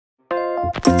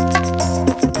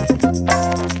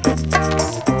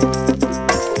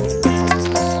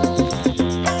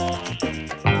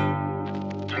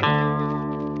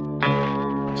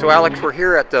So Alex, we're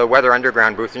here at the Weather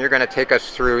Underground booth, and you're going to take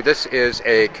us through. This is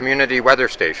a community weather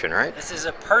station, right? This is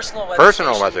a personal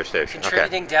weather station.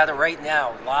 Contributing data right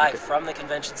now, live from the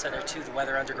convention center to the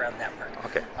Weather Underground network.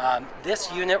 Okay.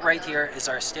 This unit right here is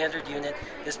our standard unit.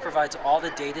 This provides all the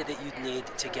data that you'd need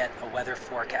to get a weather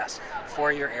forecast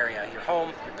for your area, your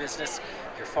home, your business,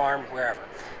 your farm, wherever.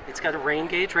 It's got a rain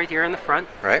gauge right here in the front.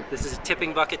 Right. This is a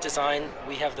tipping bucket design.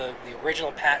 We have the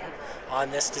original patent on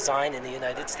this design in the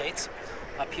United States.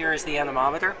 Up here is the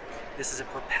anemometer. This is a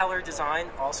propeller design,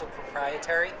 also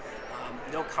proprietary.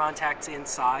 No contacts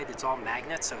inside. It's all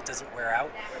magnets, so it doesn't wear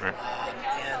out. Right.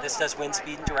 And this does wind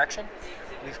speed and direction.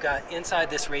 We've got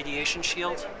inside this radiation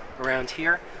shield around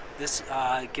here. This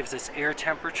gives us air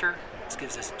temperature. This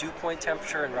gives us dew point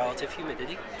temperature and relative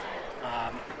humidity.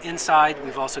 Inside,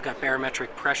 we've also got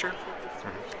barometric pressure.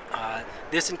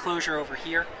 This enclosure over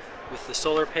here with the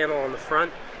solar panel on the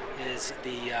front is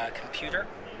the computer.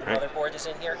 The motherboard is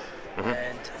in here,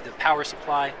 and the power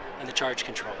supply and the charge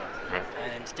controller.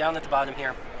 And down at the bottom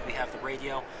here, we have the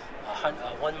radio, a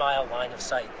 1 mile line of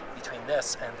sight between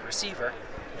this and the receiver.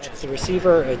 The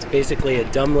receiver, it's basically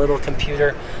a dumb little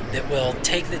computer that will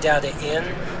take the data in,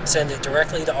 send it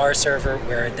directly to our server,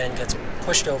 where it then gets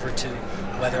pushed over to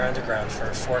Weather Underground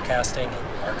for forecasting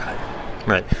and archiving.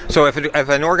 Right. So if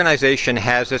an organization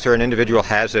has this or an individual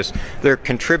has this, they're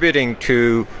contributing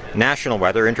to national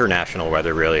weather, international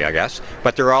weather really, I guess,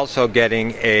 but they're also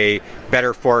getting a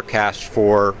better forecast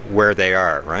for where they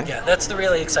are, right? Yeah, that's the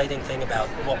really exciting thing about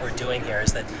what we're doing here,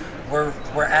 is that we're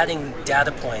adding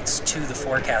data points to the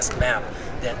forecast map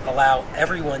that allow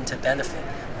everyone to benefit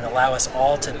and allow us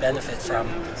all to benefit from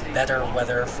better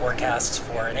weather forecasts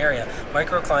for an area.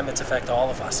 Microclimates affect all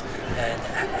of us, and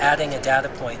adding a data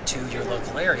point to your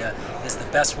local area is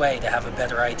the best way to have a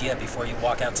better idea before you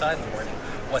walk outside in the morning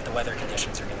what the weather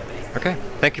conditions are going to be. Okay,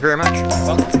 thank you very much. You're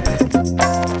welcome.